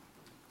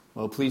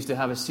Well, please do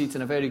have a seat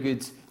and a very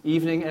good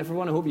evening,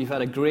 everyone. I hope you've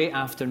had a great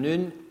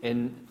afternoon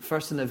in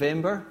 1st of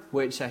November,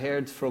 which I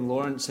heard from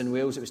Lawrence in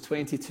Wales. It was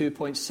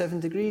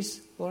 22.7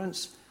 degrees,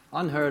 Lawrence.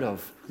 Unheard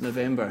of.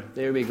 November.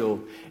 There we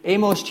go.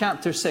 Amos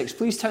chapter 6.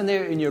 Please turn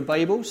there in your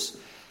Bibles.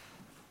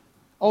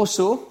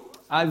 Also,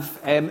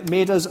 I've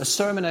made us a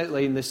sermon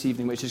outline this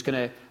evening, which is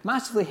going to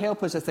massively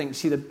help us, I think,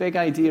 see the big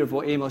idea of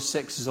what Amos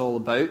 6 is all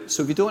about.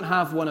 So if you don't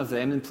have one of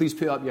them, then please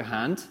put up your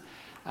hand.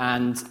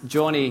 And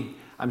Johnny,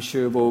 I'm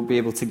sure we'll be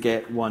able to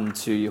get one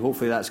to you.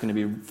 Hopefully that's going to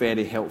be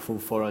very helpful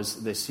for us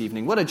this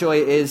evening. What a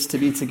joy it is to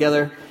be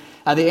together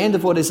at the end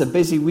of what is a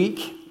busy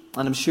week,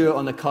 and I'm sure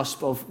on the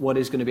cusp of what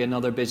is going to be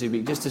another busy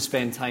week, just to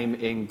spend time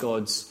in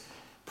God's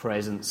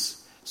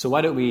presence. So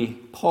why don't we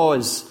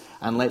pause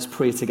and let's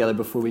pray together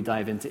before we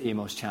dive into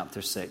Amos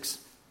chapter 6.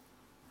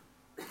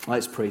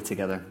 Let's pray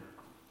together.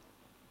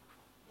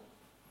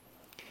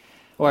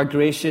 Oh, our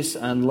gracious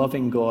and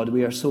loving God,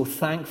 we are so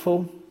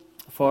thankful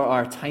for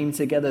our time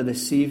together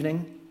this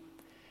evening.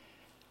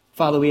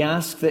 Father, we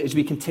ask that as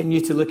we continue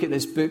to look at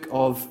this book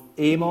of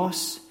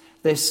Amos,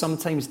 this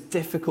sometimes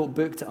difficult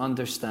book to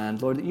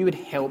understand, Lord, that you would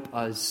help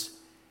us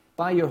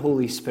by your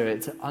Holy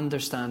Spirit to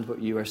understand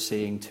what you are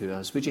saying to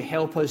us. Would you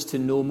help us to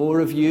know more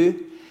of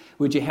you?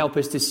 Would you help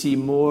us to see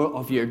more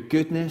of your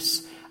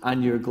goodness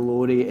and your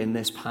glory in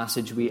this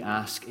passage, we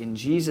ask in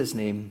Jesus'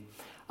 name.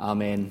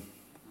 Amen.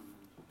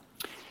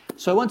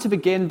 So I want to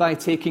begin by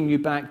taking you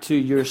back to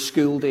your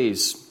school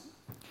days.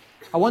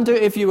 I wonder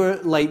if you were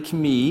like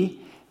me.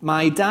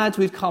 My dad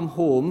would come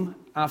home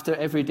after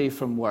every day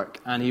from work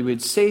and he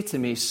would say to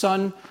me,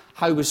 "Son,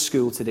 how was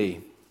school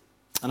today?"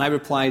 And I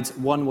replied,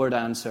 one-word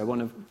answer. I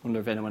wonder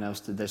if anyone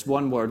else did this.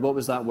 One word. What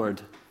was that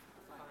word?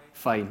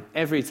 Fine.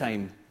 Every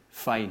time,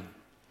 fine.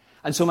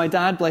 And so my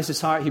dad, bless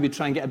his heart, he would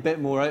try and get a bit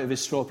more out of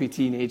his stroppy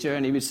teenager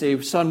and he would say,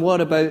 "Son,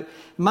 what about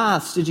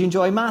maths? Did you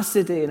enjoy maths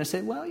today?" And I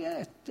said, "Well,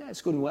 yeah,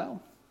 it's going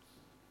well."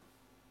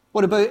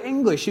 "What about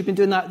English? You've been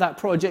doing that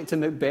project in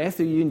Macbeth.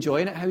 Are you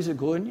enjoying it? How's it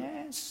going?"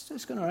 "Yeah,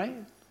 it's going all right.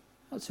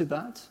 Not too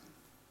bad.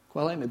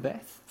 Quite like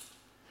Macbeth."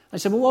 I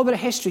said, "Well, what about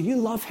history? You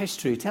love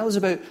history. Tell us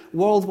about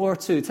World War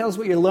II. Tell us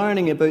what you're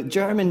learning about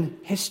German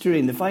history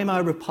and the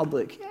Weimar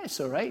Republic." "Yeah,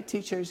 it's all right.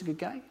 Teacher's a good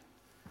guy."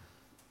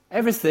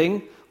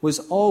 Everything was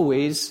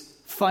always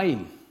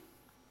fine.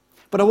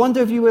 But I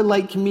wonder if you were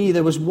like me.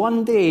 There was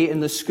one day in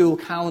the school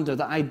calendar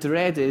that I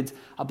dreaded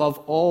above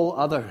all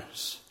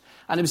others.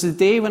 And it was the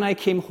day when I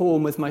came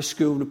home with my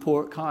school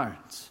report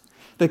cards.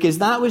 Because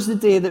that was the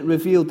day that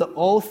revealed that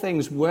all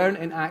things weren't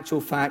in actual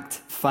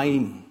fact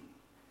fine.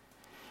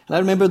 And I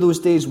remember those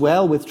days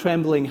well, with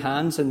trembling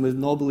hands and with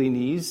knobbly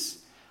knees.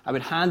 I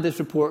would hand this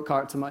report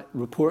card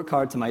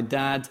to my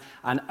dad,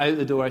 and out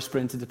the door I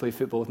sprinted to play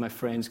football with my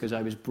friends because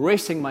I was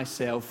bracing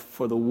myself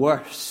for the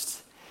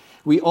worst.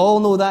 We all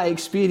know that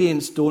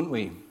experience, don't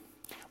we?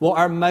 What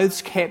our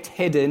mouths kept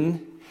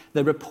hidden,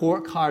 the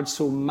report card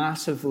so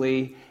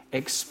massively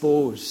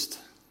exposed.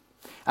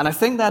 And I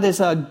think that is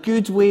a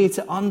good way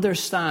to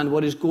understand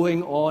what is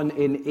going on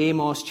in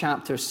Amos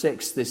chapter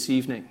 6 this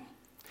evening.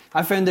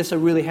 I found this a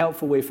really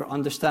helpful way for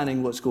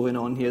understanding what's going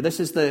on here. This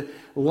is the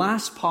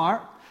last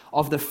part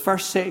of the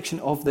first section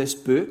of this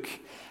book,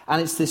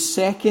 and it's the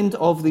second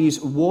of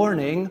these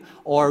warning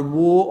or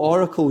woe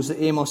oracles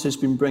that Amos has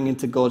been bringing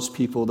to God's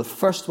people, the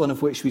first one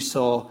of which we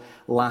saw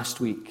last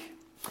week.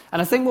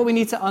 And I think what we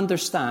need to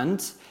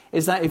understand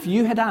is that if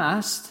you had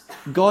asked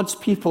God's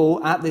people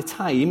at the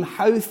time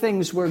how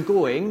things were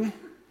going,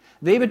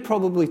 they would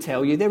probably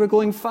tell you they were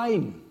going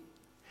fine.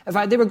 In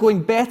fact, they were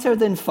going better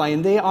than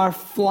fine. They are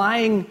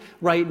flying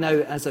right now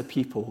as a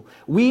people.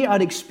 We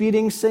are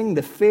experiencing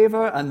the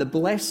favor and the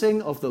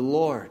blessing of the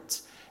Lord,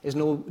 is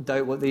no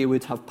doubt what they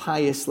would have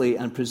piously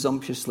and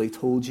presumptuously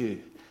told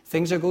you.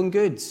 Things are going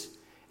good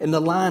in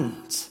the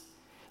land.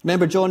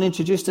 Remember, John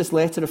introduced this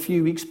letter a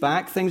few weeks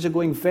back. Things are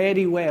going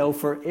very well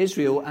for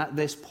Israel at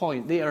this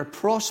point. They are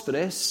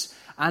prosperous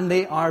and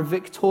they are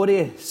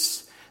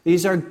victorious.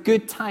 These are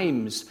good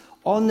times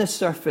on the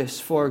surface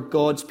for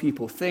God's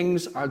people.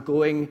 Things are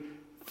going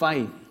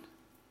fine.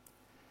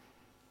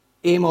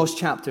 Amos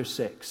chapter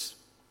 6.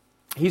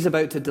 He's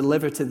about to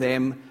deliver to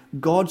them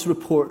God's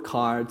report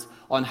card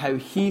on how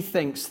he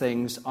thinks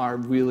things are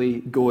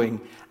really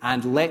going.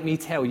 And let me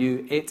tell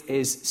you, it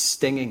is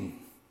stinging.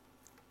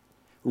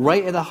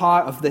 Right at the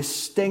heart of this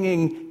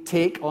stinging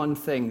take on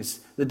things,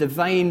 the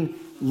divine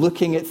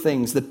looking at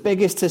things, the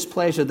biggest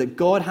displeasure that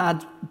God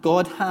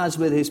has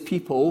with his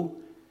people,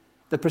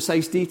 the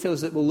precise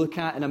details that we'll look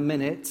at in a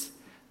minute,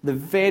 the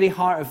very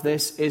heart of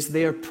this is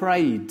their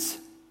pride.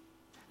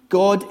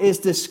 God is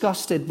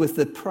disgusted with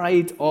the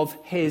pride of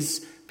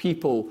his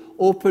people.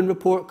 Open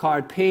report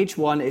card, page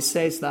 1, it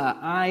says that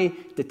I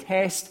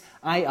detest,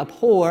 I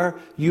abhor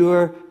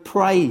your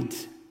pride.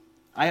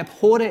 I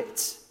abhor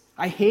it.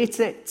 I hate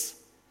it.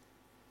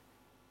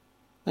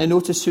 Now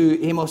notice who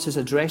Amos is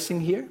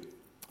addressing here.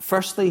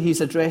 Firstly, he's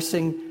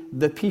addressing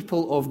the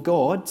people of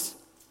God,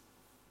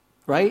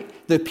 right?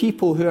 The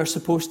people who are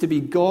supposed to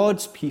be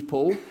God's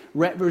people,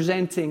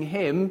 representing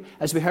him,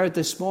 as we heard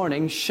this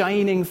morning,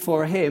 shining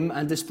for him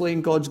and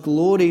displaying God's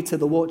glory to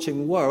the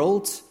watching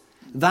world,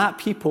 that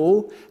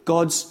people,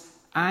 God's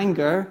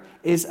anger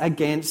is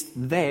against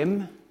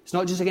them. It's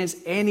not just against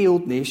any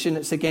old nation,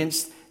 it's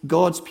against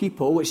God's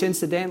people, which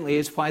incidentally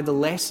is why the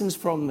lessons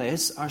from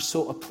this are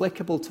so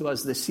applicable to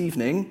us this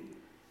evening.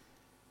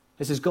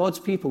 This is God's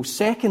people.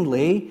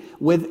 Secondly,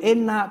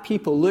 within that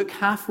people, look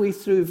halfway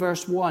through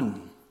verse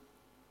 1.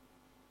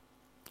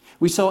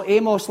 We saw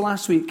Amos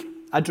last week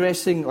or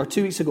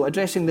 2 weeks ago,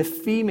 addressing the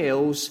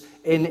females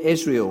in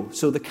Israel.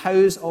 So the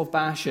cows of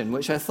Bashan,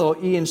 which I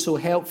thought Ian so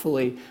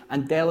helpfully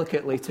and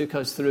delicately took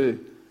us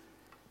through.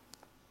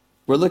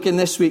 We're looking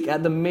this week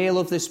at the male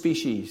of the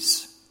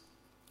species.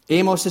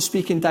 Amos is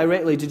speaking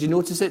directly, did you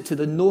notice it, to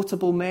the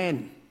notable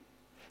men.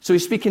 So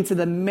he's speaking to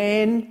the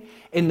men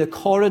in the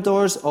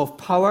corridors of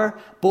power,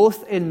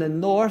 both in the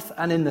north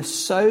and in the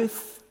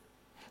south.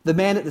 The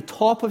men at the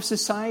top of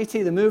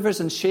society, the movers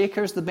and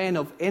shakers, the men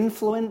of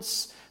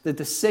influence, the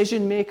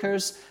decision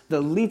makers,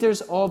 the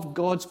leaders of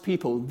God's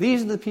people.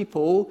 These are the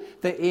people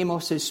that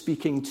Amos is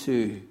speaking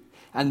to.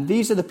 And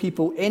these are the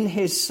people in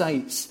his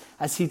sights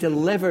as he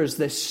delivers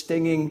this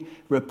stinging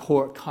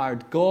report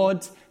card.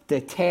 God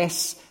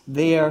detests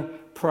their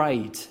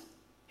pride.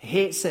 He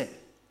hates it.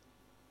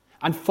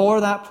 And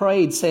for that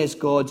pride, says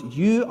God,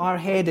 you are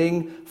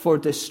heading for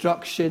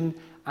destruction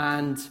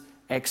and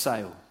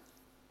exile.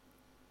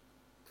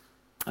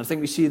 I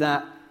think we see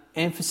that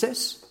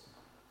emphasis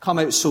come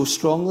out so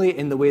strongly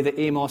in the way that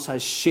Amos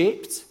has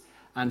shaped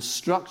and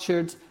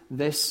structured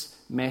this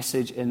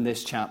message in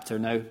this chapter.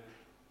 Now,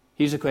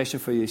 here's a question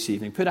for you this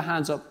evening. Put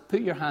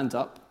your hand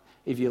up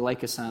if you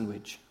like a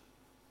sandwich.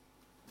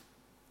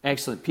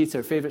 Excellent.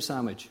 Peter, favourite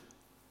sandwich?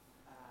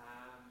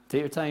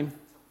 Take your time.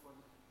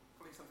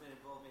 Probably something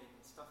involving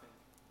stuffing.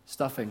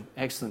 Stuffing.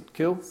 Excellent.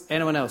 Cool.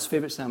 Anyone else?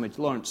 Favourite sandwich?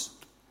 Lawrence?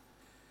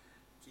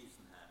 Cheese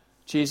and ham.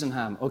 Cheese and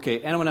ham.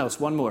 Okay. Anyone else?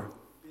 One more.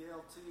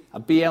 BLT. A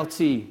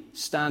BLT.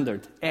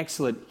 Standard.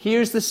 Excellent.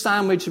 Here's the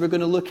sandwich we're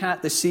going to look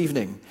at this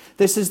evening.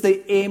 This is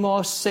the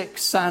Amos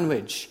 6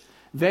 sandwich.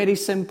 Very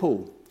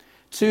simple.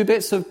 2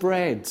 bits of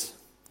bread,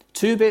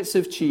 2 bits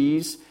of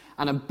cheese,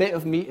 and a bit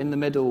of meat in the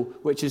middle,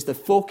 which is the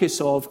focus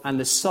of and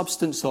the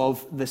substance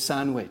of the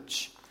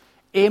sandwich.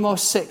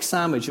 Amos 6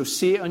 sandwich, you'll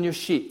see it on your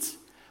sheet.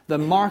 The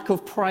mark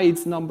of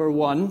pride number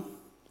 1,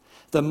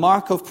 the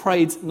mark of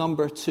pride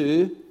number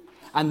 2,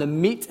 and the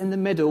meat in the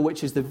middle,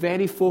 which is the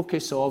very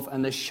focus of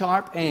and the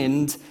sharp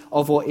end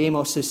of what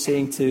Amos is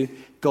saying to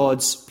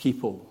God's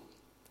people.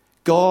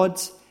 God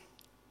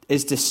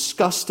is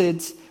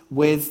disgusted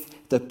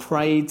with the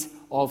pride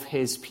of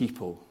his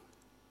people.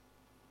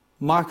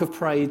 Mark of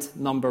pride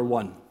number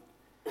 1.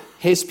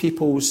 His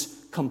people's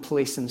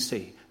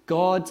complacency.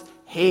 God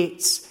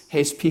hates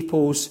his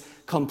people's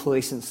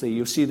complacency.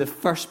 You'll see the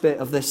first bit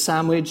of this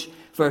sandwich,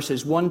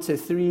 verses 1 to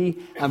 3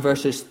 and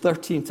verses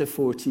 13 to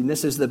 14.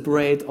 This is the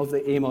bread of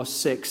the Amos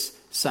 6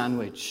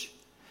 sandwich.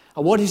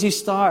 And what does he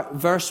start?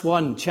 Verse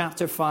 1,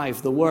 chapter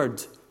 5, the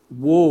word,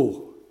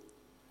 woe.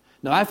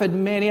 Now, I've had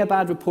many a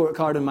bad report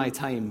card in my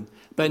time,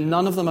 but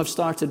none of them have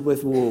started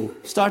with woe.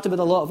 Started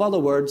with a lot of other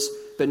words,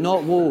 but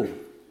not woe.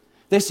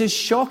 This is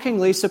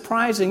shockingly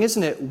surprising,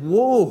 isn't it?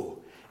 Woe.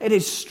 It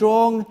is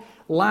strong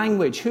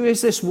language. Who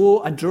is this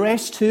woe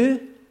addressed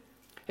to?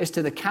 It's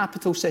to the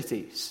capital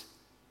cities.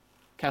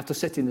 Capital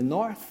city in the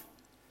north,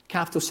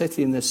 capital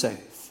city in the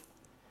south.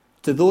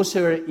 To those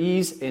who are at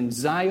ease in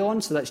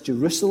Zion, so that's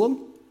Jerusalem,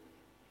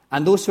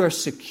 and those who are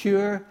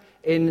secure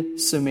in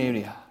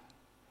Samaria.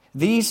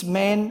 These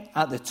men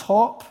at the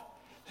top,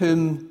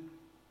 whom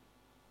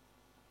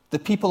the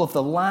people of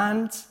the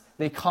land,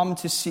 they come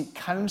to seek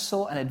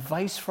counsel and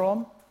advice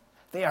from,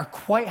 they are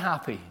quite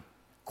happy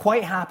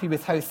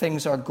with how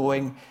things are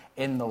going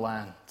in the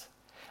land.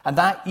 And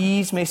that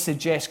ease may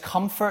suggest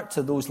comfort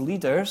to those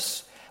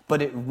leaders,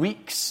 but it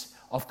reeks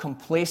of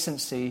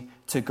complacency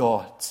to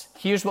God.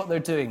 Here's what they're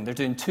doing. They're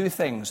doing 2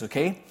 things,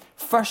 okay?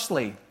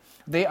 Firstly,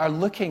 they are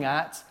looking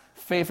at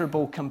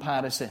favourable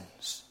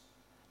comparisons.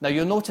 Now,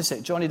 you'll notice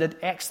it. Johnny did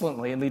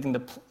excellently in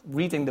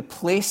reading the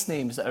place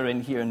names that are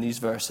in here in these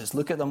verses.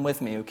 Look at them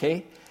with me,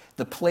 okay?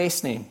 The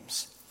place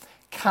names.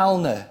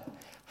 Calneh,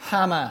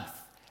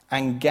 Hamath,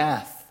 and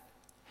Gath.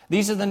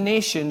 These are the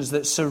nations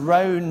that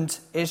surround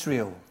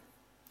Israel.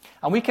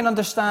 And we can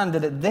understand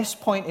that at this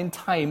point in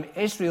time,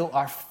 Israel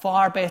are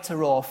far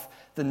better off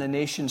than the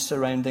nations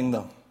surrounding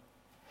them.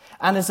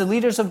 And as the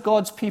leaders of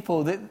God's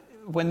people,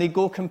 when they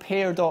go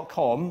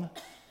compare.com,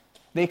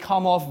 they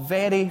come off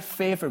very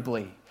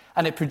favourably.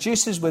 And it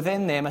produces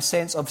within them a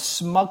sense of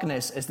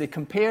smugness as they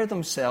compare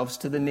themselves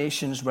to the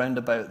nations round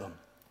about them.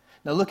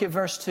 Now look at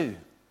verse 2.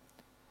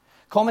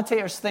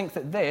 Commentators think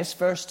that this,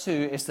 verse 2,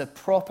 is the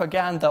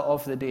propaganda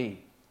of the day.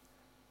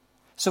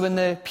 So when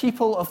the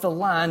people of the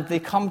land, they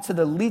come to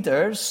the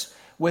leaders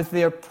with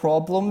their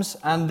problems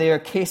and their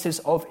cases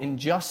of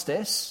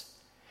injustice,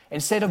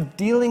 instead of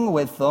dealing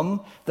with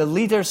them, the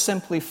leaders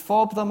simply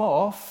fob them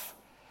off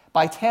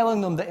by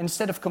telling them that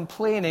instead of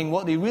complaining,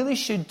 what they really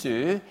should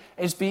do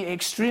is be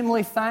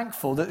extremely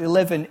thankful that they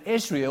live in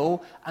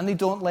Israel and they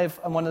don't live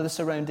in one of the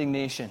surrounding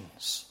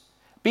nations.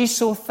 Be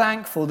so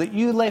thankful that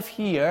you live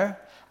here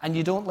and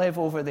you don't live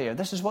over there.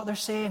 This is what they're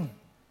saying.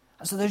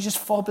 And so they're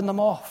just fobbing them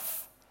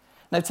off.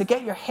 Now, to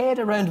get your head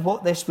around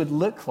what this would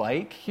look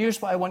like,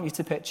 here's what I want you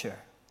to picture.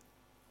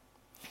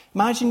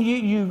 Imagine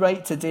you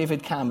write to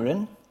David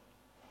Cameron,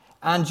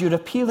 and you're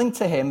appealing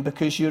to him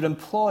because your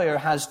employer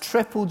has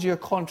tripled your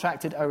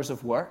contracted hours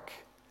of work,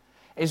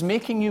 is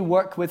making you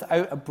work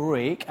without a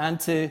break, and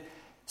to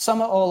sum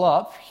it all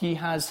up, he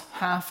has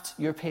halved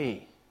your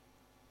pay.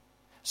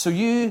 So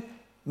you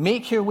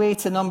make your way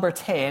to number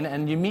 10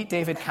 and you meet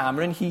David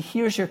Cameron. He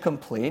hears your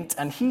complaint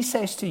and he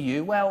says to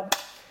you, well,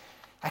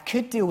 I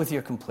could deal with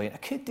your complaint. I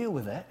could deal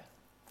with it.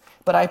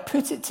 But I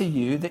put it to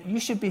you that you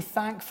should be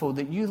thankful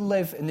that you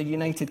live in the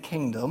United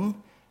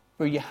Kingdom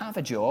where you have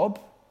a job,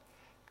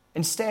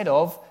 instead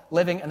of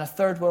living in a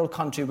third world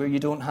country where you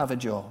don't have a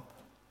job.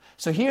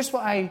 So here's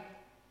what I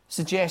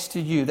suggest to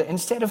you, that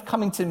instead of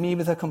coming to me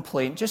with a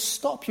complaint, just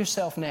stop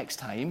yourself next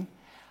time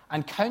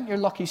and count your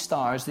lucky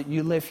stars that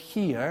you live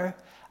here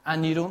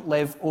and you don't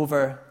live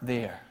over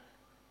there.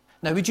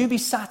 Now, would you be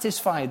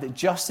satisfied that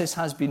justice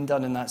has been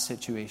done in that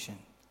situation?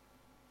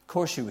 Of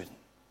course you wouldn't.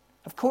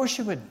 Of course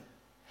you wouldn't.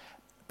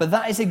 But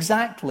that is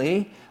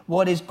exactly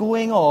what is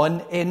going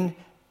on in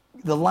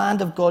the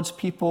land of God's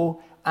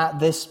people at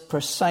this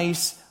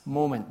precise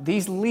moment.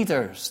 These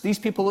leaders, these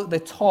people at the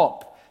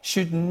top,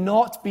 should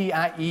not be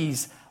at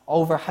ease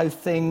over how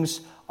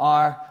things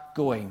are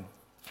going.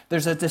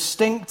 There's a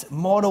distinct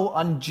moral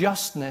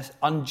unjustness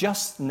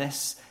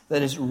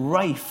that is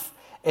rife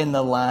in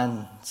the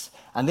land.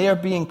 And they are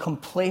being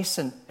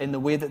complacent in the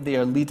way that they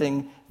are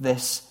leading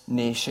this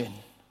nation.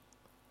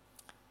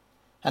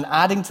 And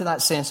adding to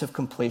that sense of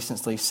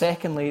complacency,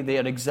 secondly, they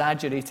are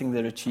exaggerating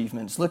their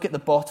achievements. Look at the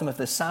bottom of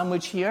the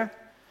sandwich here.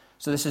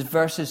 So this is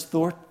verses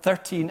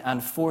 13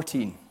 and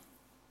 14,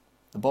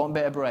 the bottom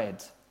bit of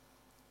bread.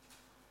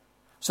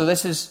 So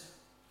this is,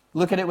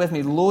 look at it with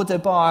me,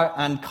 Lo-debar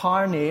and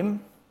Karnaim.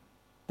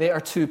 They are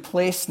two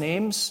place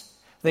names.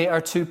 They are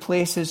two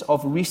places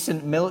of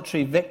recent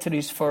military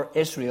victories for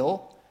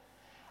Israel.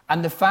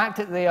 And the fact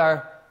that they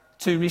are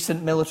two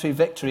recent military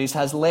victories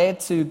has led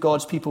to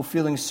God's people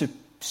feeling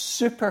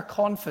super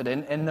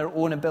confident in their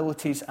own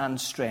abilities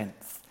and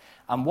strength.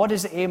 And what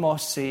does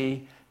Amos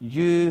say?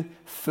 You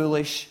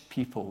foolish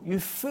people. You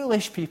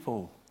foolish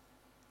people.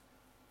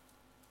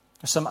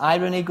 There's some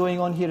irony going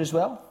on here as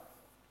well.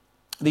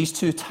 These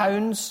two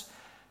towns,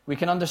 we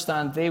can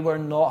understand they were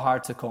not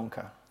hard to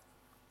conquer.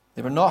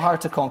 They were not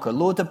hard to conquer.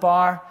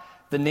 Lo-debar,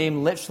 the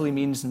name literally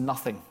means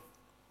nothing.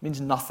 It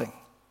means nothing.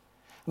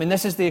 I mean,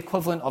 this is the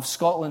equivalent of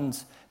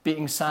Scotland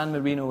beating San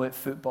Marino at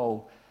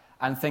football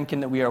and thinking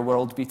that we are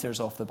world beaters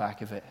off the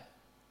back of it.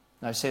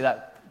 Now, I say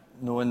that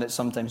knowing that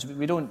sometimes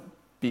we don't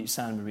beat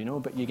San Marino,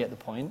 but you get the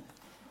point.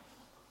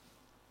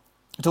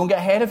 Don't get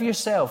ahead of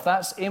yourself.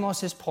 That's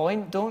Amos's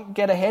point. Don't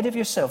get ahead of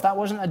yourself. That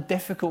wasn't a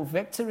difficult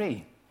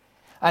victory.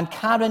 And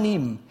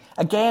Karnaim,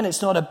 again,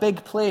 it's not a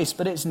big place,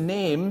 but its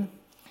name,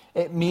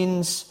 it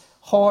means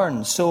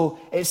horn. So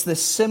it's the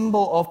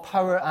symbol of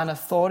power and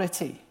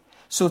authority.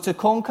 So to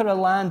conquer a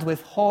land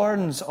with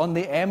horns on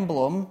the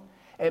emblem,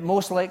 it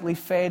most likely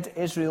fed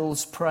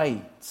Israel's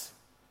pride.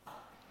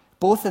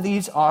 Both of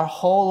these are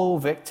hollow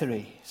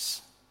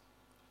victories.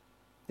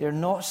 They're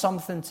not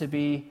something to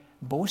be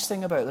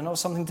boasting about. They're not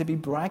something to be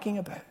bragging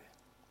about.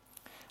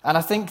 And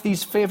I think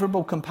these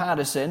favorable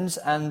comparisons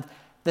and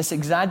this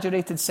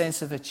exaggerated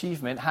sense of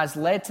achievement has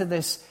led to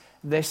this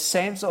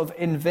sense of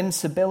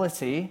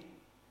invincibility.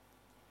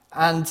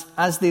 And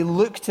as they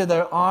look to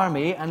their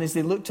army and as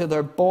they look to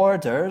their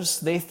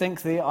borders, they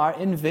think they are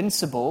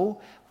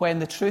invincible, when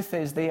the truth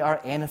is they are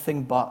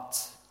anything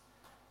but.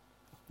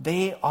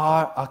 They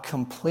are a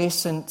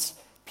complacent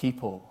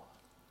people.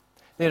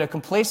 They're a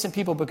complacent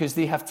people because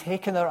they have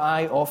taken their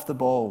eye off the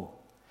ball.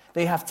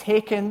 They have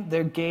taken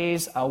their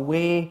gaze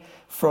away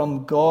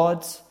from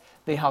God.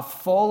 They have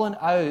fallen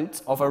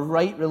out of a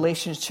right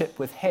relationship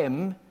with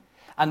Him,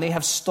 and they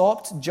have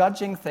stopped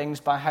judging things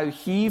by how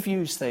He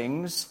views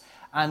things,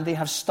 and they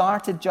have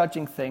started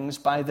judging things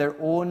by their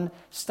own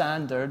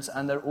standards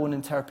and their own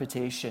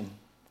interpretation.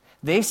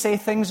 They say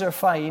things are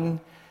fine,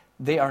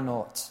 they are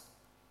not.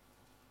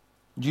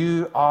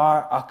 You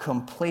are a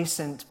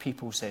complacent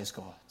people, says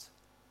God.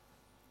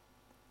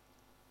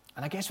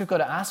 And I guess we've got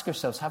to ask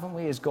ourselves, haven't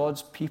we, as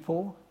God's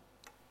people,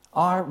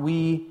 are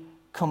we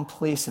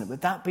complacent?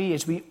 Would that be,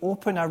 as we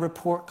open our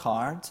report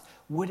card,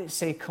 would it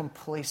say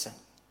complacent?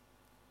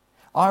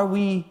 Are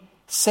we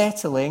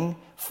settling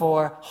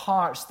for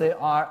hearts that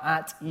are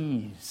at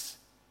ease?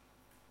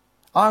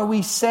 Are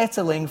we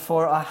settling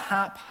for a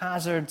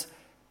haphazard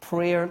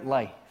prayer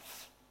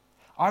life?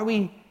 Are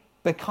we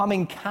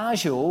becoming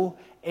casual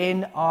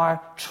in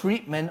our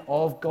treatment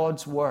of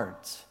God's word?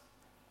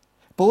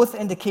 Both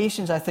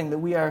indications, I think, that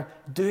we are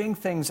doing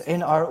things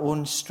in our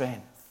own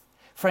strength.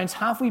 Friends,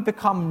 have we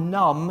become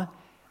numb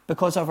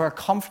because of our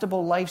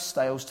comfortable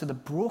lifestyles to the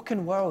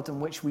broken world in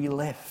which we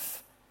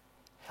live?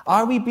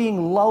 Are we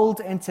being lulled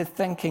into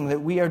thinking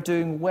that we are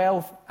doing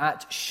well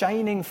at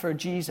shining for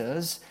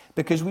Jesus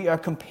because we are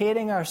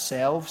comparing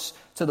ourselves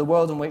to the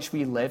world in which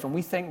we live and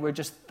we think we're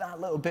just that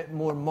little bit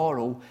more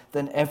moral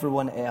than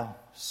everyone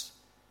else?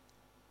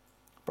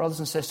 Brothers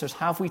and sisters,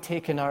 have we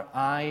taken our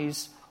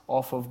eyes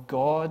off of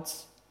God?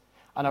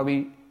 And are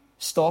we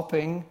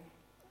stopping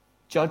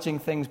judging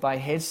things by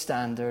His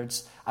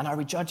standards? And are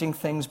we judging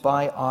things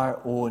by our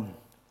own?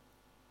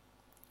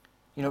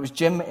 You know, it was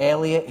Jim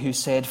Elliot who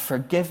said,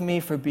 "Forgive me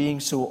for being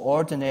so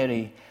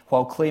ordinary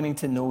while claiming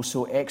to know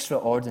so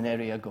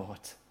extraordinary a God."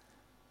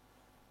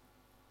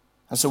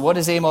 And so what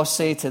does Amos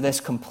say to this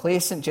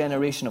complacent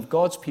generation of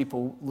God's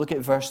people? Look at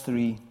verse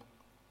 3.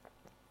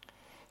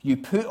 "You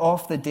put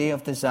off the day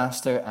of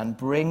disaster and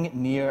bring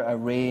near a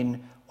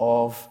reign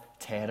of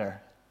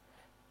terror."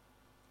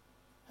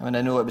 I mean,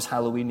 I know it was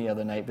Halloween the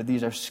other night, but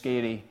these are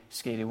scary,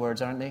 scary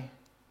words, aren't they?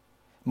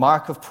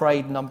 Mark of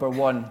pride number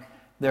 1,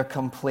 their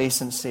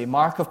complacency.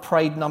 Mark of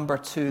pride number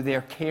 2,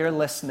 their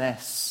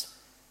carelessness.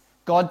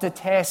 God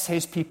detests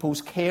His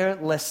people's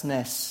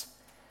carelessness.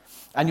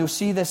 And you'll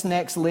see this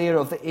next layer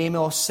of the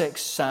Amos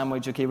 6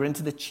 sandwich. Okay, we're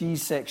into the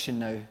cheese section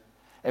now.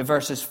 At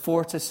verses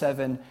 4 to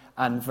 7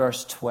 and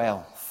verse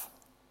 12.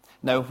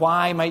 Now,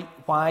 why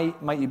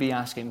might you be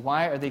asking?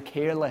 Why are they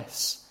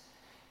careless?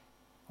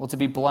 Well, to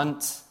be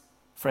blunt,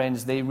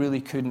 friends, they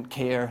really couldn't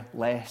care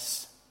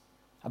less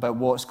about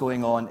what's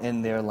going on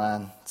in their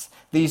land.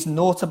 These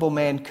notable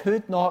men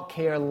could not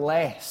care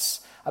less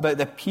about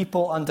the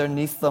people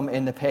underneath them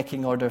in the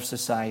pecking order of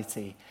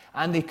society.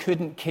 And they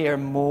couldn't care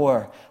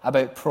more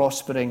about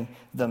prospering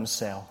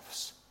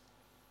themselves.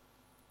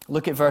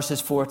 Look at verses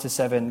 4 to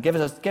 7.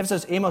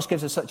 Amos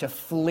gives us such a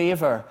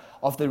flavour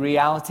of the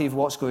reality of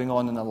what's going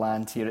on in the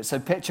land here. It's a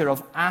picture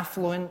of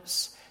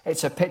affluence.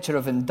 It's a picture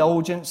of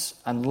indulgence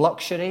and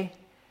luxury.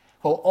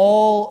 While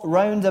all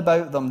round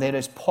about them there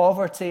is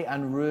poverty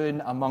and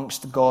ruin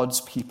amongst God's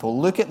people.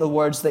 Look at the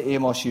words that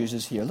Amos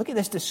uses here. Look at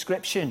this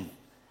description.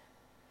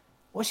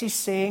 What's he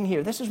saying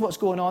here? This is what's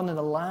going on in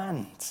the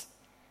land.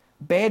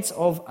 Beds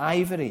of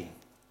ivory,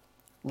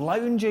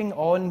 lounging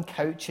on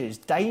couches,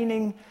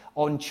 dining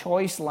on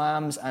choice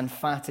lambs and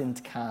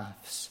fattened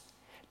calves,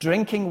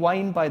 drinking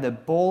wine by the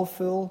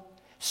bowlful,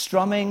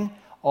 strumming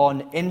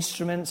on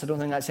instruments. I don't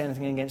think that's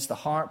anything against the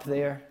harp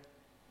there.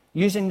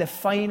 Using the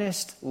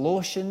finest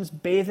lotions,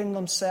 bathing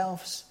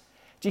themselves.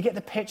 Do you get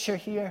the picture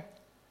here?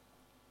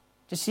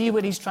 Do you see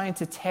what he's trying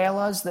to tell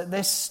us? That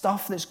this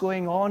stuff that's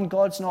going on,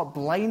 God's not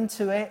blind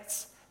to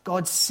it.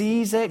 God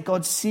sees it.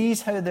 God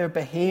sees how they're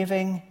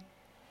behaving.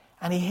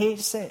 And He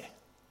hates it.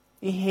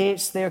 He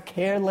hates their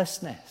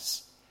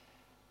carelessness.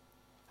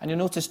 And you'll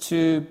notice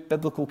 2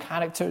 biblical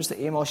characters that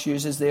Amos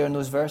uses there in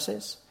those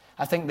verses.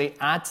 I think they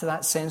add to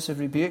that sense of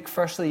rebuke.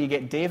 Firstly, you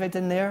get David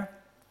in there.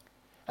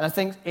 And I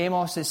think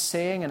Amos is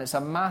saying, and it's a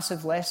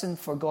massive lesson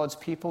for God's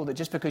people, that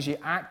just because you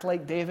act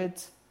like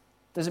David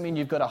doesn't mean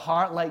you've got a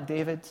heart like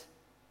David.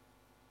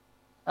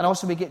 And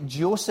also we get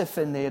Joseph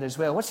in there as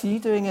well. What's he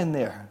doing in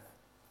there?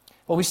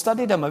 Well, we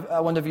studied him, I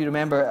wonder if you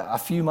remember, a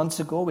few months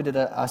ago. We did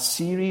a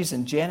series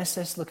in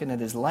Genesis looking at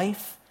his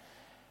life.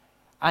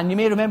 And you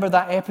may remember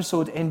that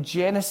episode in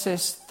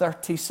Genesis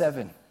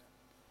 37,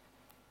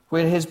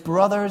 where his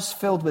brothers,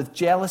 filled with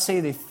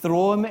jealousy, they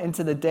throw him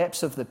into the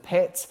depths of the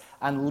pit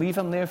and leave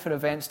him there for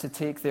events to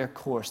take their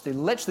course. They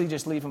literally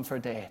just leave him for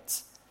dead.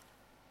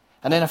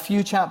 And then a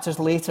few chapters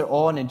later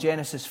on in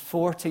Genesis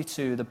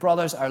 42, the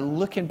brothers are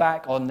looking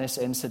back on this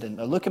incident.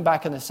 They're looking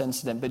back on this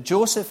incident. But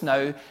Joseph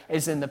now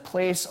is in the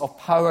place of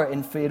power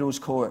in Pharaoh's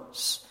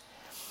courts.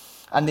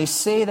 And they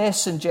say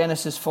this in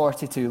Genesis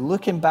 42,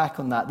 looking back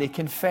on that, they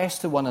confess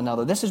to one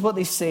another. This is what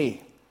they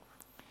say.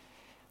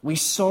 "We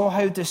saw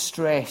how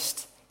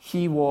distressed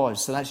he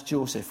was." So that's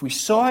Joseph. "We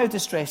saw how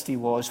distressed he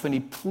was when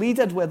he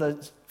pleaded with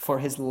us for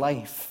his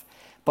life,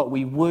 but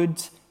we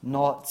would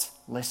not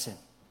listen.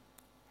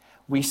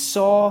 We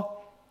saw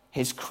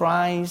his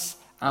cries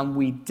and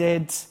we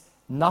did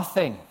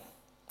nothing."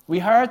 We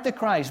heard the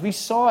cries, we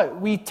saw it,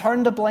 we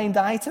turned a blind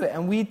eye to it,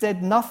 and we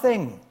did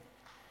nothing.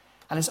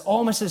 And it's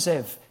almost as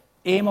if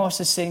Amos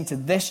is saying to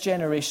this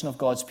generation of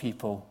God's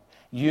people,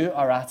 you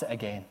are at it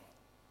again.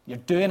 You're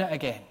doing it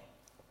again.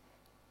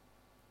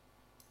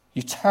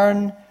 You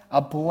turn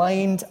a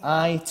blind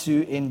eye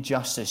to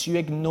injustice. You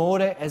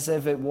ignore it as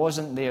if it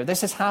wasn't there.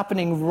 This is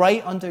happening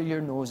right under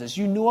your noses.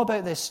 You know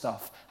about this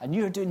stuff, and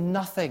you're doing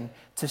nothing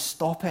to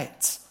stop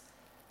it.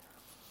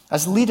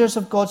 As leaders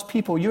of God's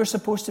people, you're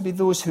supposed to be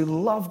those who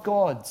love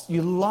God.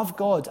 You love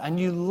God, and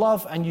you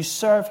love and you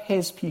serve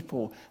His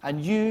people,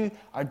 and you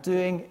are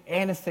doing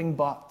anything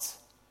but.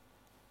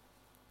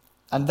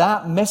 And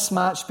that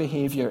mismatched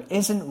behavior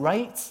isn't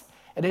right.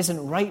 It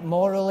isn't right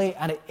morally,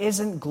 and it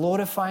isn't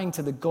glorifying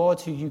to the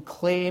God who you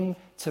claim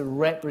to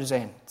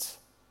represent.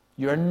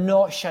 You're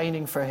not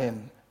shining for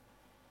Him.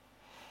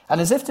 And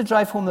as if to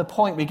drive home the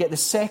point, we get the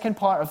second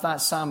part of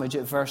that sandwich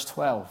at verse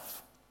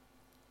 12.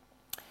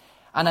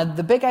 And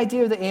the big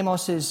idea that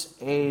Amos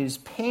is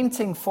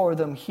painting for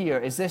them here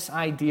is this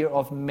idea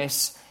of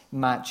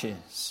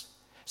mismatches.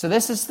 So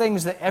this is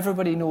things that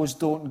everybody knows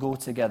don't go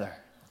together.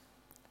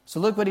 So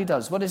look what he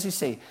does. What does he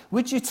say?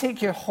 Would you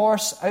take your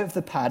horse out of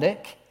the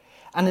paddock,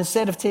 and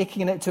instead of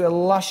taking it to a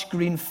lush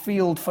green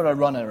field for a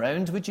run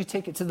around, would you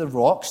take it to the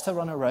rocks to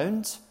run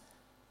around?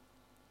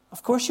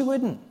 Of course you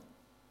wouldn't.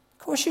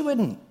 Of course you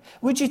wouldn't.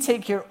 Would you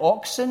take your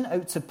oxen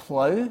out to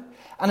plough,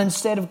 and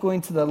instead of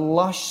going to the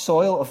lush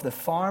soil of the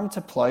farm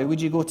to plough,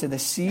 would you go to the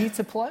sea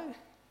to plough?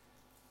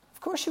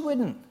 Of course you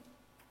wouldn't.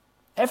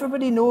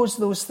 Everybody knows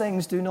those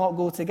things do not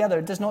go together.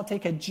 It does not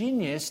take a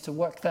genius to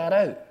work that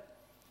out.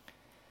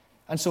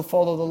 And so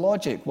follow the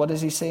logic. What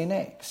does he say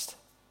next?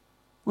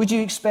 Would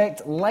you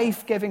expect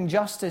life-giving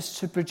justice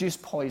to produce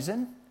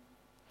poison?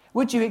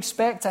 Would you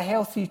expect a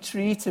healthy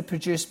tree to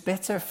produce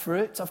bitter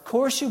fruit? Of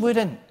course you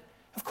wouldn't.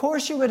 Of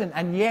course you wouldn't.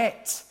 And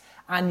yet,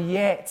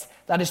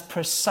 that is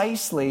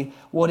precisely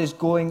what is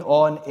going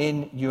on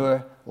in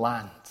your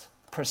land.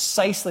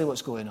 Precisely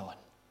what's going on.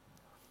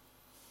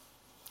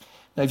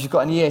 Now, if you've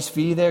got an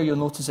ESV there, you'll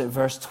notice at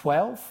verse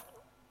 12,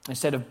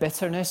 instead of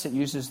bitterness,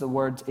 Amos uses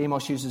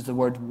the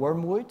word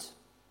wormwood.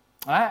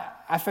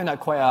 I found that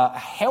quite a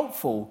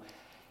helpful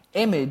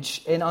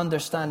image in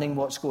understanding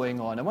what's going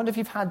on. I wonder if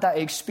you've had that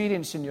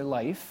experience in your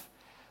life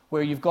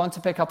where you've gone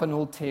to pick up an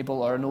old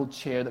table or an old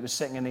chair that was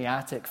sitting in the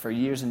attic for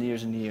years and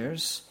years and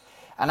years,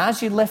 and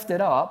as you lift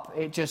it up,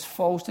 it just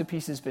falls to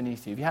pieces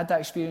beneath you. Have you had that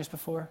experience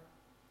before?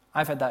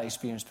 I've had that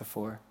experience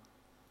before.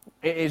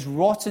 It is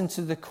rotten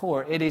to the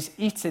core. It is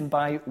eaten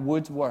by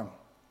woodworm.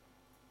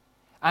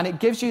 And it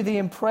gives you the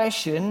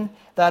impression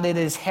that it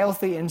is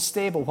healthy and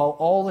stable, while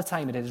all the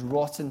time it is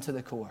rotten to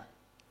the core.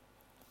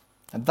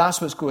 And that's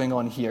what's going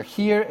on here.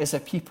 Here is a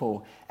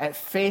people, at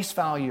face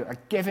value, are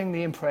giving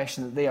the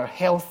impression that they are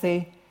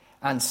healthy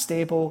and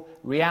stable.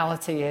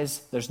 Reality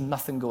is, there's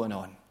nothing going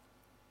on.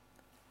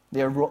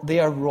 They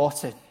are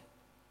rotten.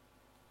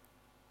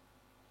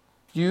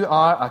 You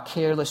are a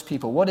careless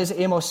people. What does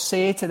Amos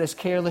say to this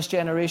careless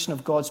generation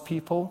of God's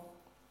people?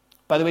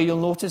 By the way,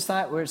 you'll notice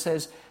that where it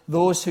says,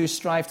 those who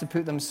strive to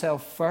put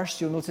themselves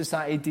first. You'll notice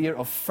that idea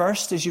of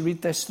first as you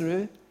read this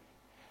through.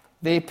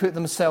 They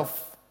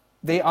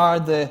are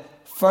the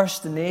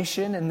first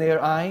nation in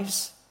their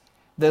eyes.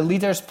 The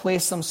leaders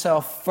place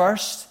themselves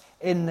first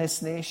in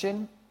this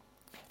nation.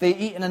 They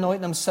eat and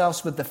anoint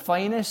themselves with the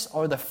finest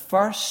or the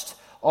first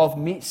of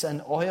meats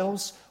and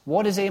oils.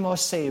 What does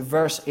Amos say?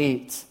 Verse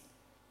 8.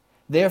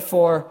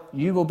 Therefore,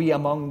 you will be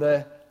among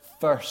the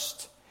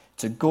first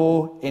to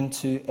go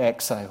into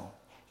exile.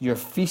 Your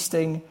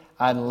feasting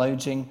and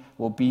lounging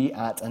will be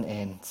at an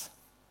end.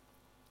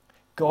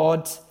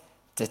 God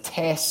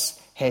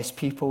detests his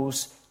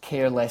people's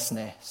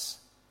carelessness.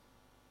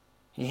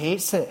 He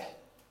hates it.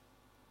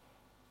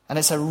 And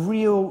it's a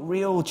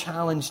real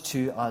challenge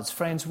to us.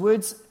 Friends,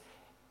 would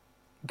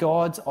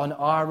God on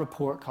our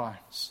report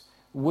cards,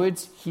 would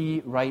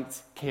he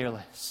write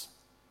careless?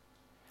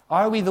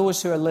 Are we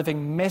those who are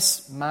living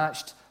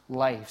mismatched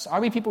lives?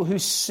 Are we people who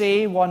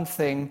say one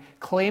thing,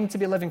 claim to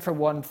be living for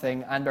one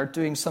thing, and are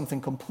doing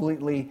something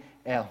completely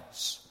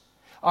else?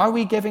 Are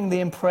we giving the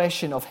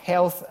impression of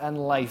health and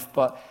life,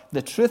 but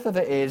the truth of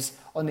it is,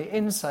 on the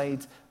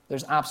inside,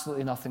 there's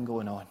absolutely nothing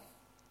going on?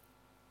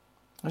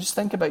 Now just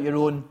think about your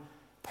own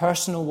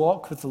personal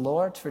walk with the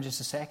Lord for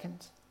just a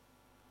second.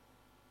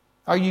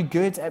 Are you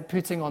good at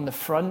putting on the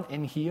front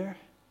in here?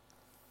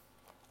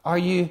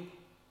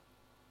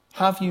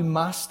 Have you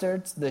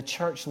mastered the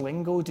church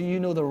lingo? Do you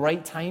know the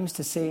right times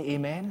to say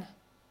amen?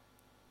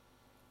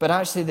 But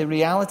actually the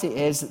reality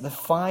is that the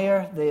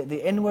fire,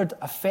 the inward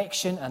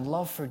affection and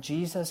love for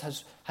Jesus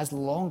has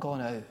long gone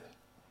out.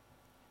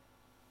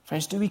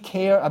 Friends, do we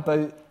care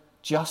about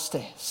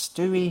justice?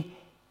 Do we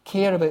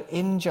care about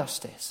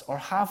injustice? Or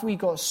have we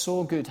got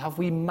so good? Have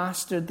we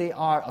mastered the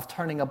art of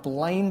turning a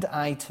blind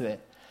eye to it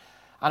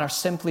and are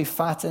simply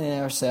fattening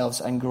ourselves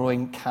and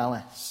growing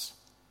callous?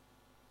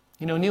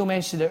 You know, Neil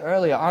mentioned it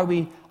earlier. Are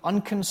we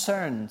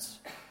unconcerned?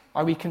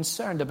 Are we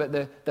concerned about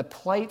the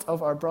plight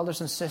of our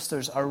brothers and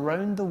sisters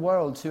around the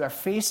world who are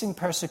facing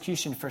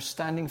persecution for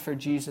standing for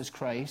Jesus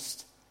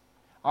Christ?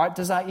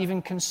 Does that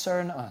even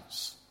concern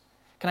us?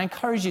 Can I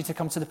encourage you to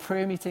come to the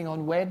prayer meeting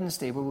on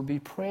Wednesday where we'll be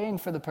praying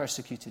for the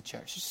persecuted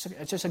church?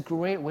 It's just a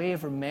great way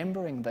of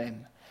remembering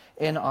them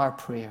in our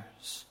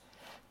prayers.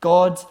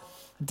 God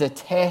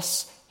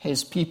detests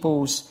his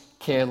people's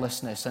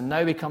carelessness. And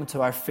now we come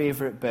to our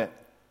favourite bit.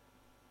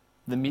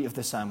 The meat of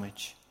the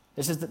sandwich.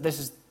 This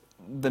is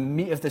the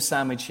meat of the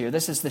sandwich here.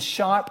 This is the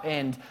sharp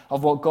end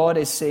of what God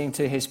is saying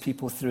to his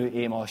people through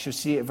Amos. You'll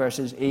see it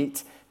verses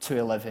 8 to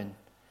 11.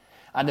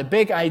 And the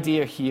big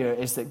idea here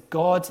is that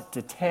God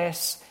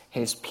detests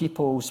his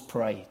people's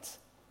pride.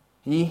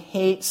 He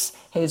hates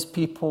his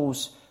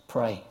people's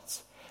pride.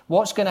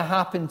 What's going to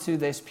happen to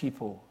this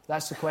people?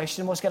 That's the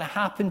question. What's going to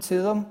happen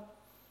to them?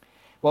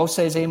 Well,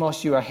 says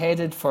Amos, you are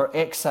headed for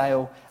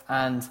exile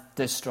and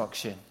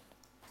destruction.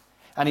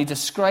 And he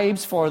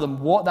describes for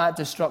them what that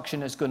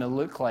destruction is going to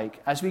look like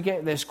as we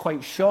get this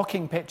quite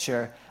shocking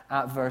picture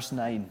at verse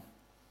 9.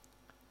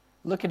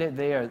 Look at it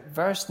there.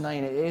 Verse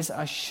 9, it is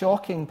a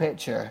shocking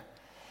picture.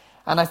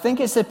 And I think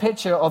it's a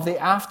picture of the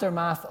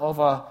aftermath of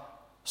a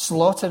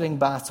slaughtering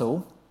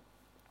battle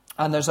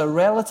and there's a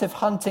relative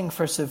hunting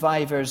for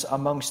survivors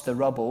amongst the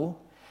rubble,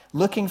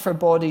 looking for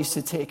bodies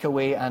to take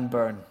away and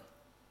burn.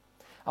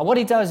 And what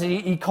he does,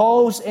 he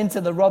calls into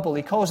the rubble.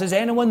 He calls, is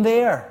anyone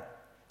there?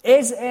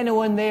 Is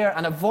anyone there?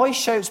 And a voice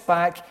shouts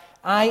back,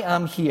 I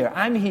am here.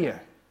 I'm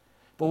here.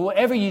 But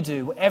whatever you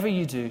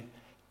do,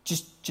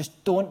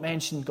 just don't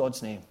mention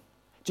God's name.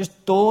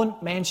 Just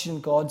don't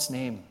mention God's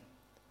name.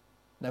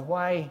 Now,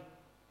 why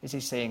is he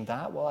saying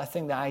that? Well, I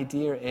think the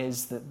idea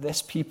is that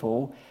this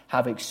people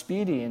have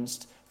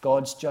experienced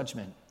God's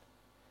judgment.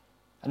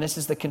 And this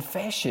is the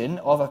confession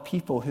of a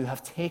people who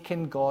have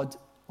taken God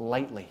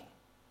lightly.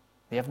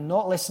 They have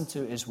not listened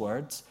to his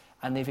words,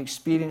 and they've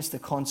experienced the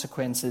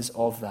consequences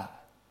of that.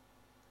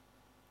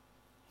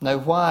 Now,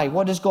 why?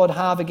 What does God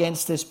have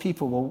against his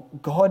people? Well,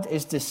 God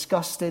is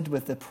disgusted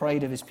with the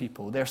pride of his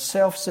people, their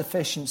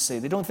self-sufficiency.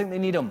 They don't think they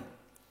need him.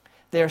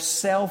 Their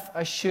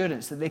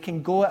self-assurance that they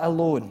can go it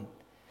alone,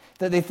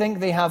 that they think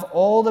they have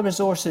all the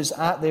resources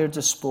at their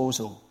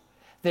disposal,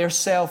 their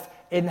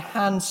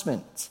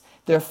self-enhancement,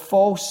 their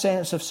false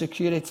sense of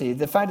security,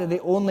 the fact that they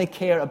only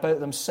care about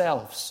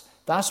themselves.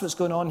 That's what's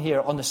going on here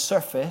on the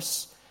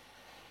surface.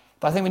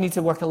 But I think we need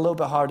to work a little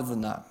bit harder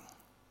than that.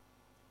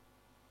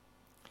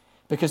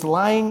 Because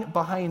lying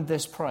behind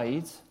this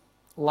pride,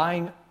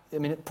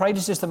 pride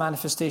is just a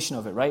manifestation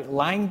of it, right?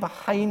 Lying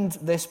behind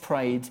this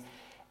pride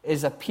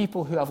is a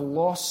people who have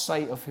lost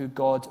sight of who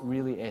God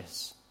really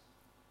is.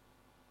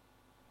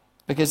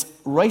 Because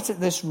right at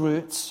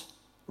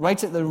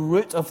the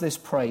root of this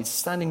pride,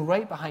 standing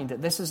right behind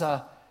it, this is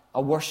a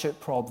worship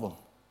problem.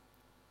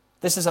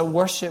 This is a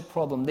worship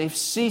problem. They've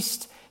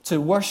ceased to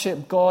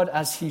worship God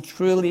as he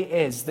truly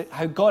is,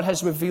 how God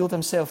has revealed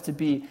himself to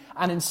be,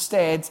 and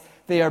instead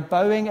they are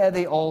bowing at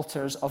the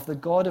altars of the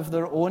God of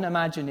their own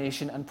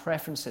imagination and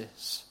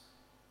preferences.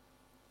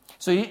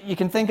 So you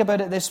can think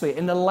about it this way.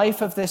 In the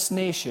life of this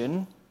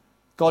nation,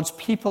 God's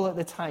people at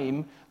the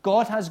time,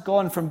 God has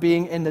gone from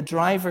being in the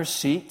driver's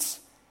seat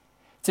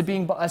to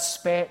being but a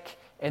speck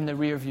in the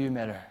rearview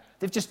mirror.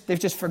 They've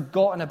just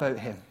forgotten about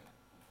him.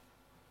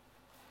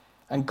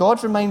 And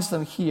God reminds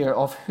them here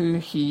of who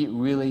he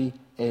really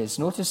is.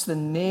 Notice the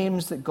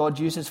names that God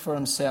uses for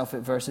himself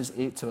at verses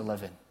 8 to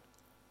 11.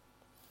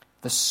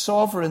 The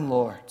sovereign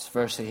Lord,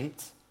 verse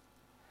 8.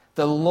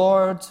 The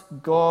Lord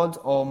God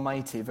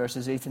Almighty,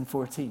 verses 8 and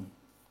 14.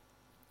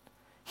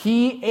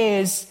 He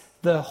is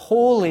the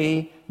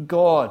holy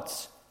God.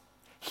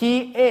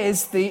 He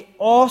is the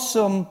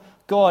awesome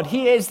God.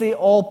 He is the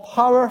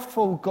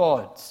all-powerful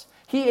God.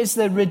 He is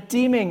the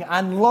redeeming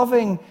and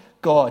loving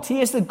God.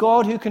 He is the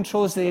God who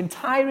controls the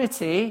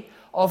entirety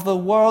of the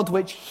world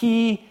which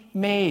he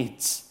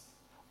made.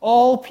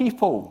 All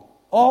people,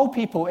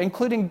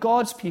 including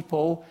God's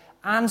people,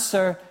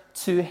 answer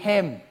to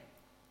him.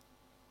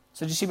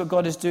 So do you see what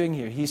God is doing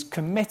here? He's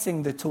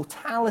committing the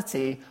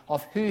totality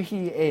of who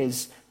he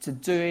is to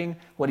doing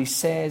what he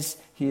says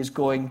he is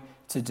going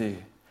to do.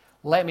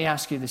 Let me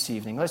ask you this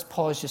evening, let's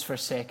pause just for a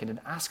second and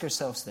ask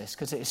ourselves this,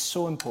 because it is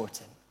so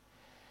important.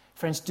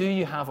 Friends, do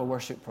you have a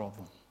worship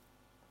problem?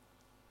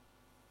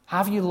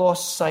 Have you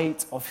lost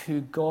sight of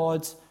who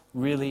God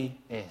really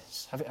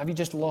is? Have you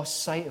just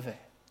lost sight of it?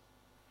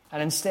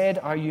 And instead,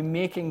 are you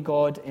making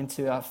God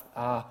into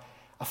a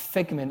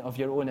figment of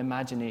your own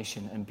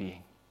imagination and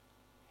being?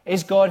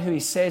 Is God who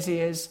he says he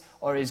is,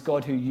 or is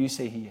God who you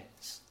say he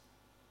is?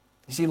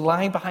 You see,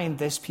 lying behind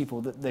this people,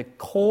 the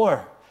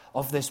core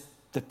of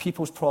the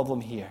people's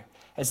problem here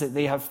is that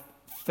they have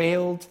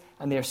failed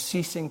and they are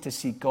ceasing to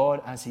see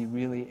God as he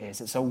really is.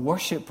 It's a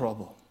worship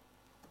problem.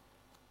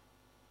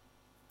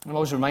 I'm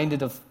always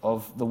reminded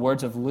of the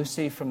words of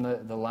Lucy from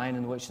the Lion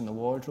and the Witch in the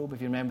Wardrobe,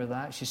 if you remember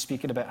that. She's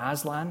speaking about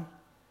Aslan.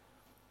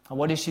 And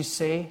what does she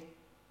say?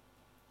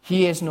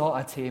 He is not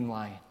a tame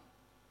lion,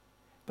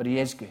 but he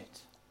is good.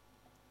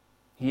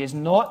 He is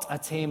not a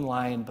tame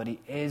lion, but he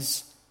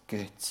is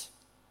good.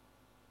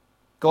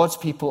 God's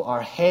people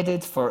are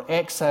headed for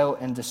exile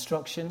and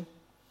destruction.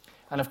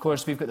 And of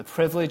course, we've got the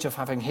privilege of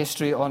having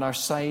history on our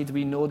side.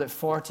 We know that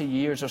 40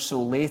 years or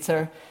so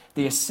later,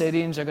 the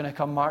Assyrians are going to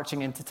come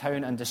marching into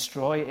town and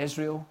destroy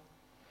Israel.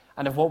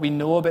 And if what we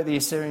know about the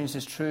Assyrians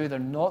is true, they're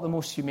not the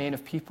most humane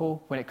of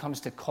people when it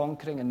comes to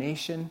conquering a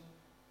nation.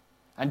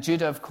 And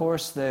Judah, of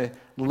course, the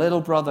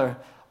little brother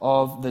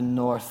of the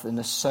north and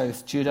the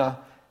south, Judah,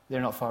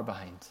 they're not far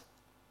behind.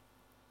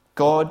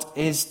 God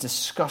is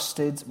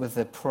disgusted with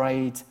the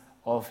pride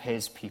of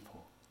his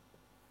people.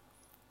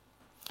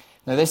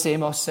 Now, this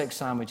Amos 6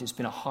 sandwich, it's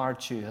been a hard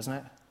chew, hasn't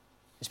it?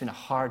 It's been a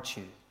hard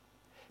chew.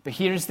 But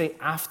here's the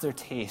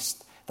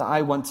aftertaste that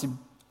I want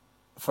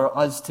for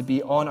us to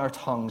be on our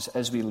tongues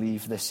as we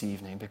leave this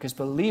evening. Because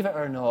believe it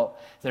or not,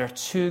 there are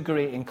two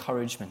great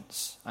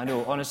encouragements. I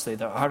know, honestly,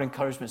 there are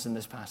encouragements in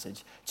this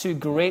passage. Two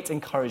great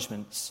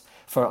encouragements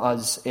for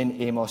us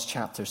in Amos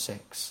chapter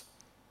 6.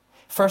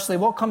 Firstly,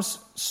 what comes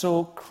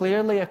so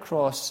clearly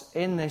across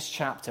in this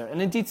chapter,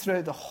 and indeed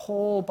throughout the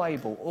whole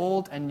Bible,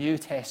 Old and New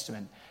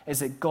Testament,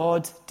 is that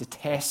God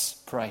detests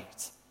pride.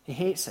 He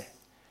hates it.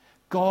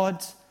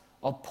 God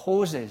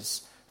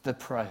opposes the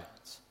proud.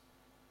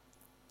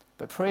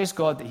 But praise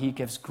God that he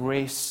gives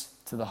grace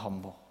to the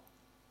humble.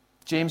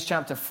 James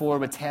chapter 4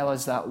 would tell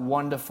us that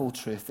wonderful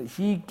truth, that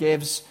he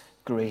gives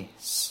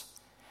grace.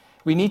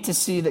 We need to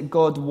see that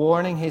God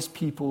warning his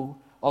people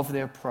of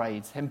their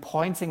pride, him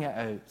pointing it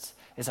out,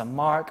 is a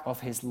mark of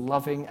his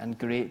loving and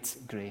great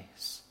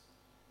grace.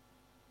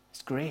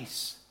 It's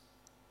grace.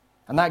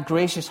 And that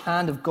gracious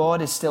hand of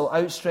God is still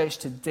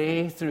outstretched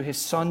today through his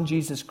Son,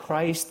 Jesus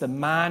Christ, the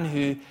man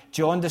who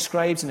John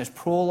describes in his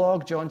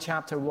prologue, John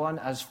chapter 1,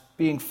 as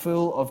being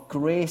full of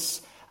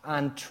grace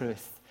and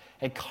truth.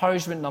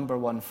 Encouragement number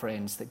one,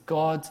 friends, that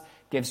God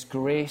gives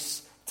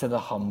grace to the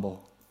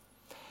humble.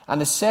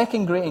 And the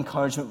second great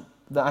encouragement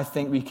that I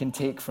think we can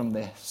take from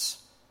this,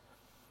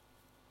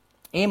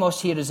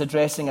 Amos here is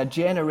addressing a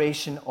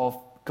generation of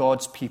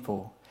God's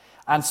people,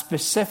 and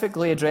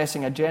specifically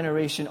addressing a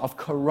generation of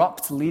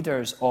corrupt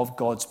leaders of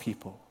God's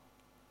people.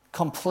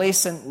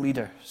 Complacent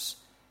leaders,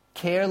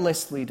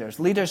 careless leaders,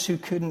 leaders who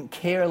couldn't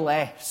care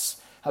less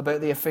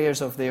about the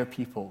affairs of their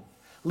people,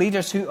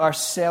 leaders who are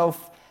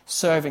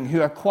self-serving,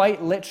 who are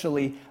quite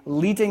literally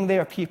leading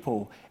their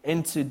people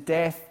into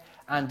death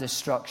and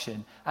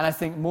destruction. And I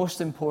think most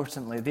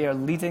importantly, they are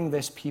leading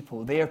this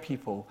people, their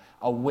people,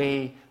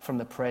 away from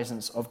the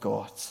presence of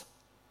God.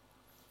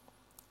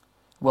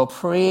 Well,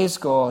 praise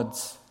God,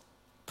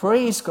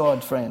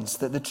 friends,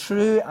 that the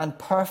true and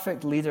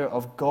perfect leader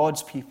of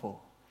God's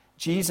people,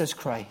 Jesus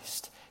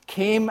Christ,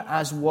 came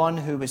as one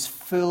who was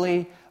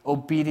fully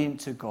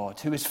obedient to God,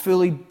 who was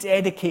fully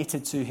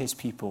dedicated to his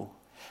people,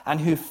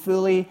 and who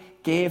fully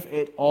gave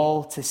it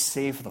all to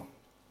save them.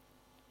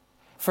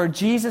 For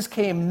Jesus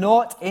came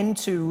not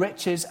into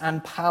riches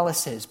and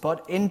palaces,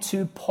 but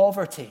into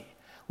poverty,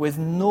 with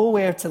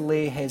nowhere to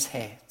lay his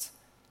head.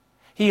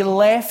 He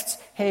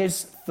left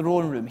his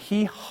throne room.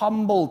 He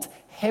humbled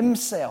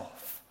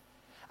himself.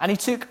 And he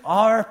took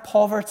our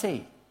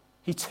poverty.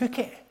 He took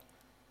it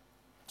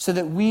so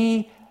that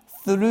we,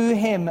 through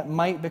him,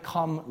 might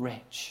become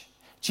rich.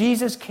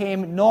 Jesus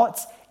came not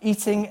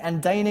eating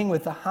and dining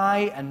with the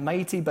high and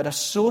mighty, but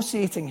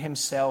associating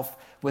himself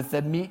with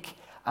the meek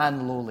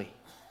and lowly.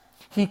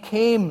 He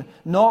came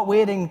not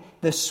wearing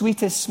the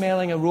sweetest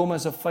smelling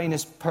aromas of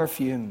finest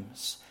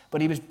perfumes, but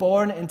he was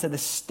born into the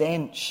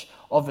stench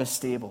of a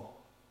stable.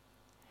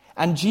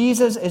 And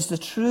Jesus is the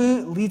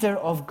true leader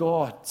of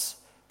God's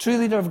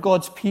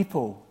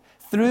people,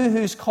 through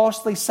whose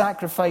costly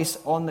sacrifice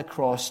on the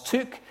cross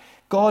took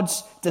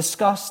God's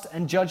disgust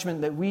and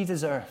judgment that we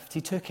deserved.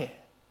 He took it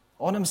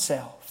on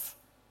himself.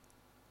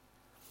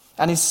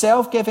 And his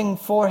self-giving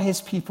for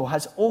his people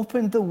has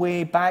opened the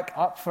way back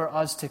up for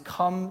us to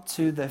come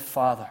to the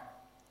Father.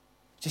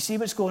 Do you see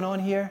what's going on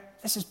here?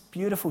 This is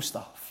beautiful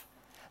stuff.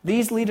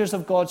 These leaders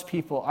of God's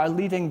people are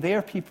leading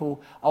their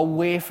people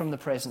away from the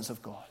presence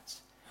of God.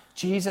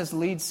 Jesus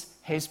leads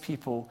his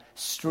people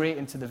straight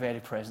into the very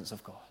presence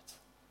of God.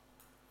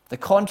 The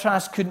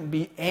contrast couldn't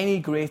be any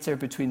greater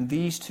between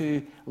these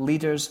two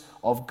leaders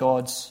of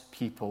God's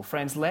people.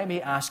 Friends, let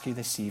me ask you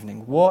this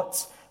evening,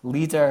 what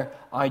leader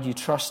are you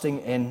trusting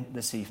in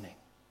this evening?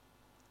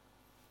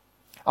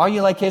 Are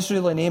you like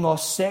Israel in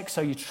Amos 6?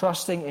 Are you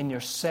trusting in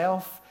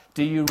yourself?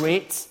 Do you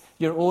rate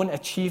your own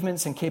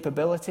achievements and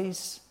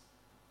capabilities?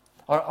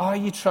 Or are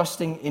you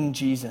trusting in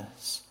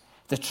Jesus,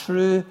 the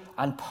true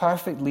and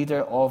perfect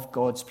leader of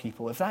God's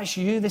people? If that's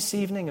you this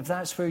evening, if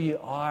that's where you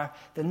are,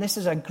 then this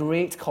is a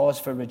great cause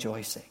for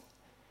rejoicing.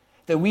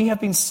 That we have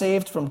been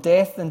saved from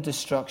death and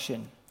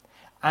destruction,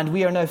 and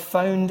we are now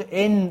found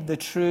in the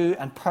true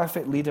and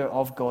perfect leader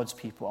of God's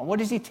people. And what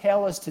does he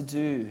tell us to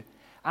do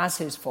as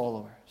his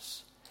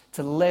followers?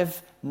 To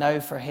live now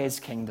for his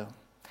kingdom.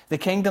 The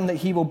kingdom that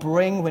he will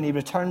bring when he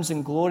returns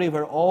in glory,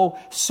 where all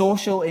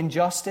social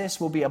injustice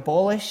will be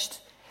abolished,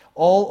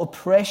 all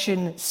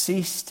oppression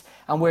ceased,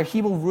 and where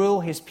he will rule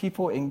his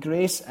people in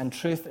grace and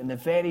truth in the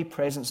very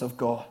presence of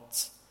God.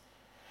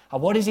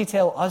 And what does he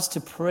tell us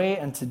to pray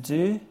and to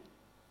do?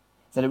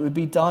 That it would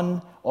be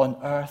done on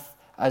earth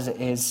as it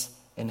is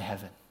in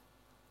heaven.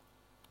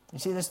 You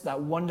see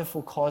that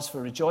wonderful cause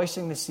for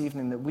rejoicing this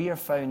evening, that we are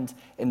found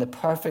in the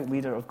perfect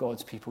leader of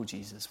God's people,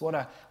 Jesus. What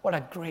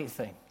a great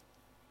thing.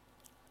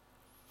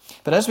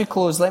 But as we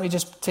close, let me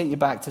just take you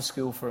back to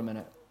school for a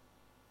minute.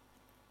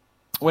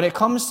 When it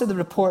comes to the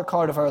report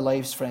card of our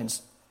lives,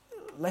 friends,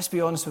 let's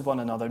be honest with one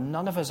another.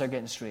 None of us are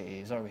getting straight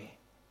A's, are we? I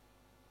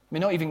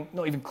mean,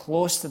 not even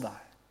close to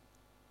that.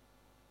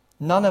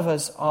 None of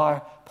us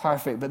are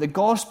perfect. But the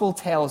gospel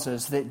tells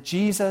us that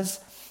Jesus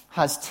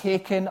has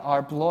taken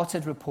our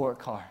blotted report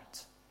card,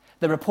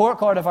 the report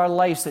card of our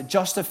lives that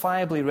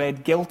justifiably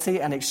read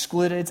guilty and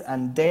excluded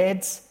and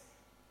dead,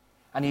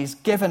 and he's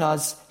given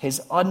us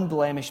his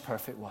unblemished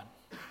perfect one.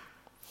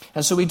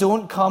 And so we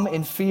don't come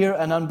in fear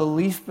and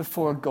unbelief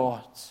before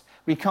God.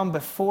 We come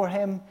before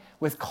him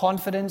with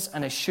confidence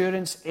and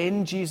assurance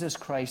in Jesus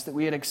Christ that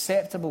we are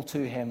acceptable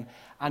to him,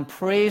 and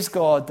praise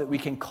God that we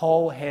can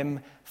call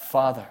him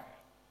Father.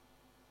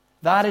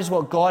 That is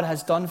what God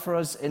has done for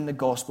us in the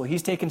gospel.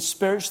 He's taken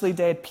spiritually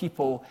dead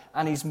people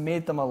and he's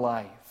made them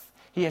alive.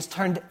 He has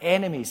turned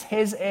enemies,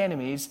 his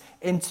enemies,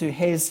 into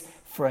his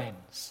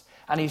friends.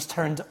 and he's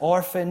turned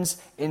orphans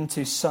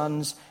into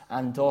sons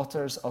and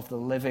daughters of the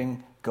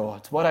living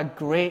God. What a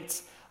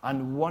great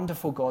and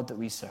wonderful God that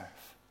we serve.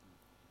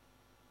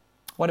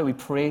 Why don't we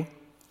pray?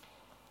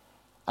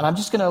 And I'm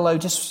just going to allow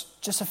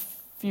just a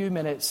few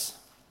minutes,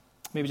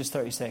 maybe just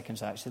 30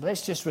 seconds actually.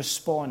 Let's just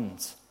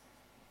respond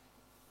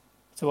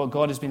to what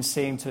God has been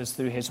saying to us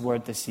through his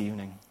word this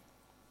evening.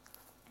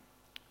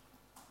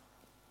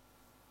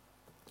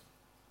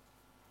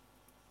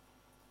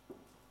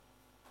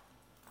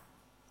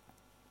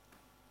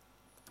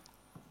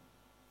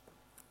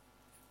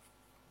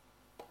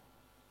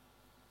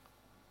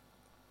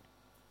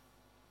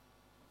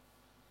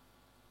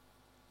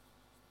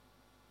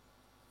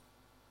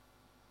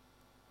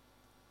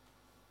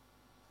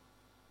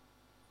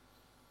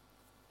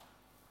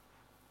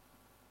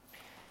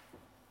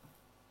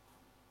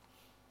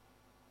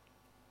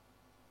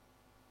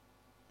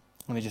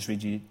 Let me just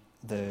read you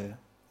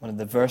one of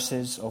the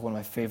verses of one of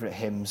my favourite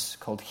hymns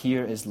called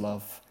Here is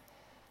Love.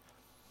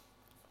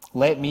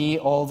 Let me,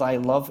 all thy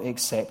love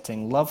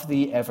accepting, love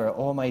thee ever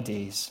all my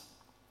days.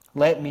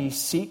 Let me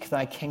seek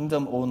thy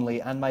kingdom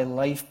only, and my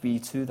life be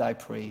to thy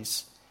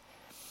praise.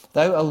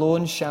 Thou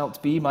alone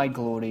shalt be my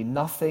glory,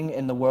 nothing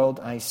in the world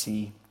I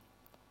see.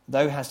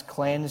 Thou hast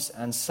cleansed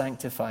and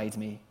sanctified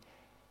me.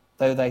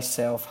 Thou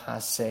thyself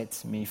hast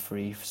set me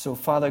free. So,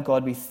 Father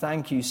God, we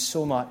thank you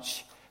so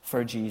much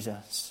for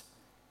Jesus.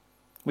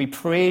 We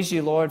praise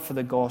you, Lord, for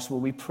the gospel.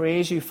 We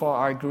praise you for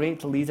our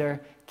great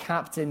leader,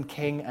 captain,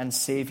 king, and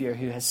savior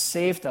who has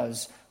saved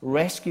us,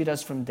 rescued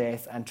us from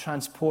death, and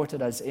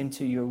transported us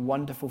into your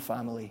wonderful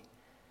family.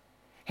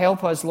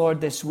 Help us,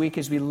 Lord, this week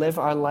as we live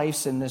our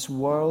lives in this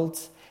world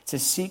to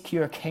seek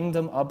your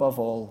kingdom above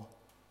all.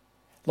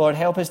 Lord,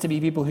 help us to be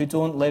people who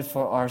don't live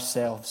for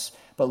ourselves,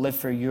 but live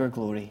for your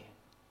glory.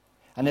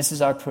 And this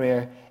is our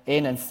prayer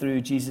in and through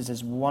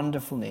Jesus'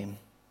 wonderful name.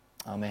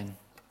 Amen.